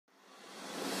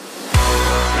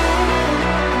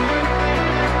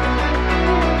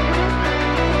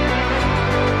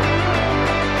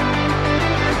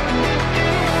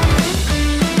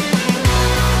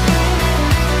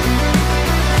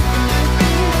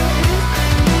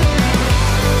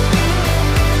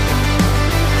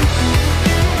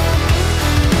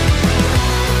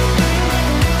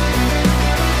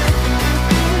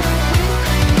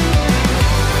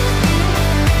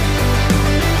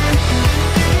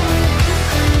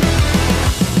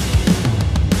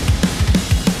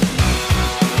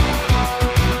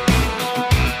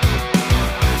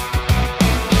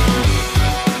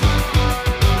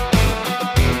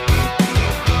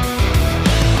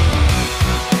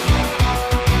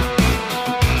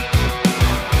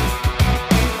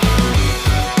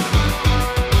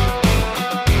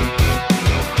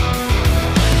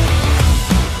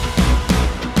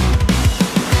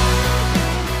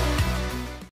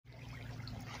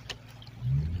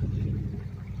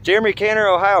Jeremy Canner,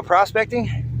 Ohio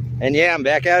Prospecting. And yeah, I'm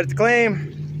back out at the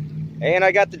claim. And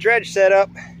I got the dredge set up.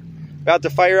 About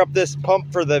to fire up this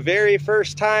pump for the very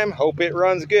first time. Hope it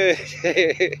runs good.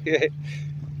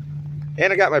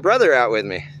 And I got my brother out with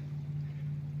me.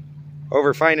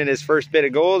 Over finding his first bit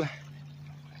of gold.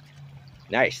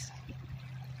 Nice.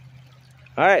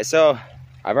 Alright, so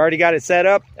I've already got it set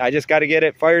up. I just got to get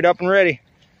it fired up and ready.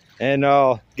 And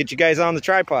I'll get you guys on the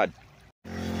tripod.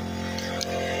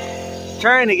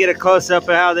 Trying to get a close-up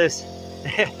of how this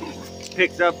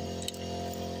picks up.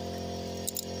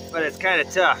 But it's kind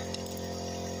of tough.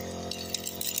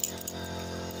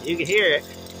 You can hear it.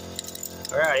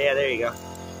 Alright, yeah, there you go.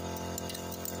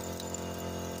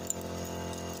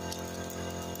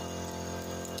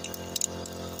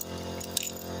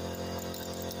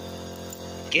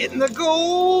 Getting the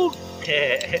gold!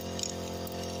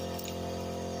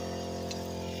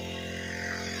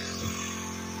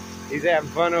 He's having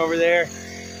fun over there.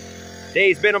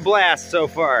 Day's been a blast so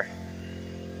far.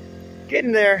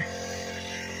 Getting there.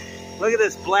 Look at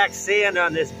this black sand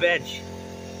on this bench.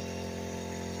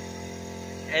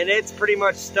 And it's pretty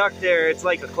much stuck there. It's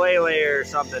like a clay layer or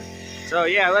something. So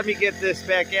yeah, let me get this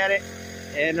back at it.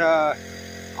 And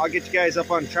I'll get you guys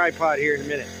up on a tripod here in a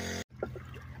minute.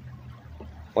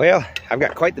 Well, I've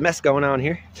got quite the mess going on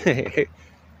here.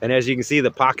 And as you can see,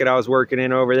 the pocket I was working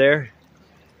in over there.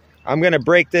 I'm gonna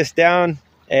break this down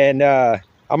and I'm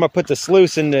gonna put the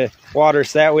sluice in the water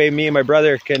so that way me and my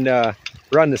brother can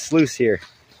run the sluice here.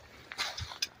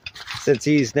 Since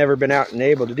he's never been out and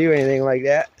able to do anything like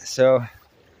that. So,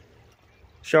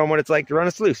 show him what it's like to run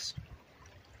a sluice.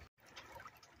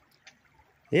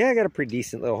 Yeah, I got a pretty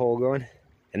decent little hole going.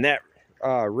 And that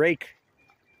rake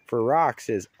for rocks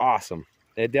is awesome.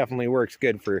 It definitely works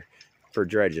good for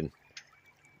dredging.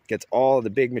 Gets all of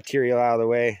the big material out of the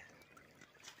way.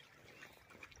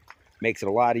 Makes it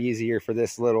a lot easier for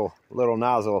this little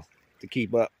nozzle to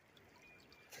keep up.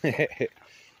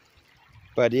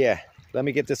 But yeah, let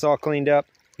me get this all cleaned up.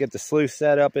 Get the sluice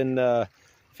set up in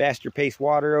faster paced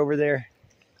water over there.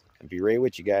 I'll be right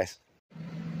with you guys.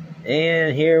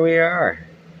 And here we are.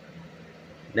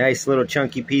 Nice little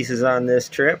chunky pieces on this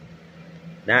trip.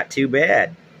 Not too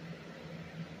bad.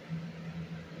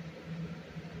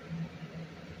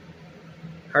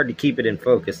 Hard to keep it in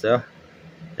focus though.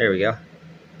 There we go.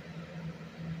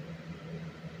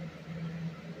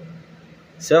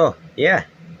 So, yeah,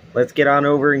 let's get on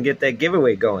over and get that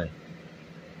giveaway going.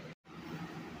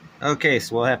 Okay,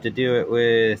 so we'll have to do it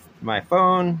with my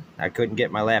phone. I couldn't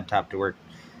get my laptop to work,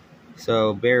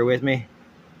 so bear with me.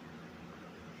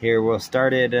 Here, we'll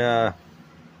start it. There's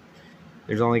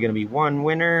only going to be one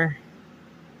winner.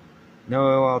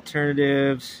 No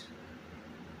alternatives.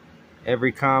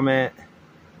 Every comment.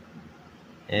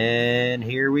 And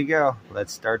here we go.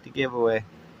 Let's start the giveaway.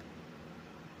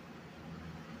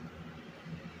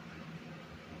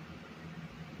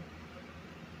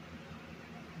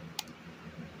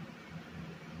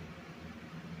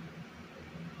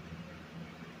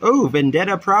 Oh,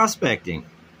 Vendetta Prospecting.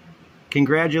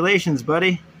 Congratulations,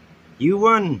 buddy. You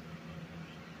won.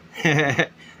 Well,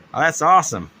 that's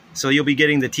awesome. So you'll be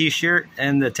getting the t-shirt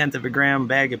and the 1/10 of a gram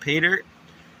bag of pay dirt.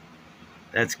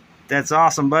 That's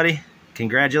awesome, buddy.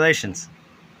 Congratulations.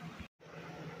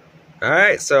 All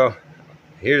right, so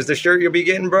here's the shirt you'll be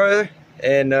getting, brother.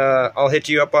 And I'll hit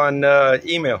you up on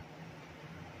email.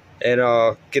 And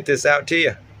I'll get this out to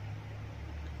you.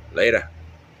 Later.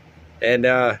 And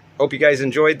hope you guys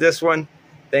enjoyed this one.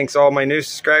 Thanks all my new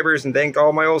subscribers and thank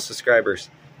all my old subscribers.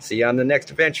 See you on the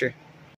next adventure.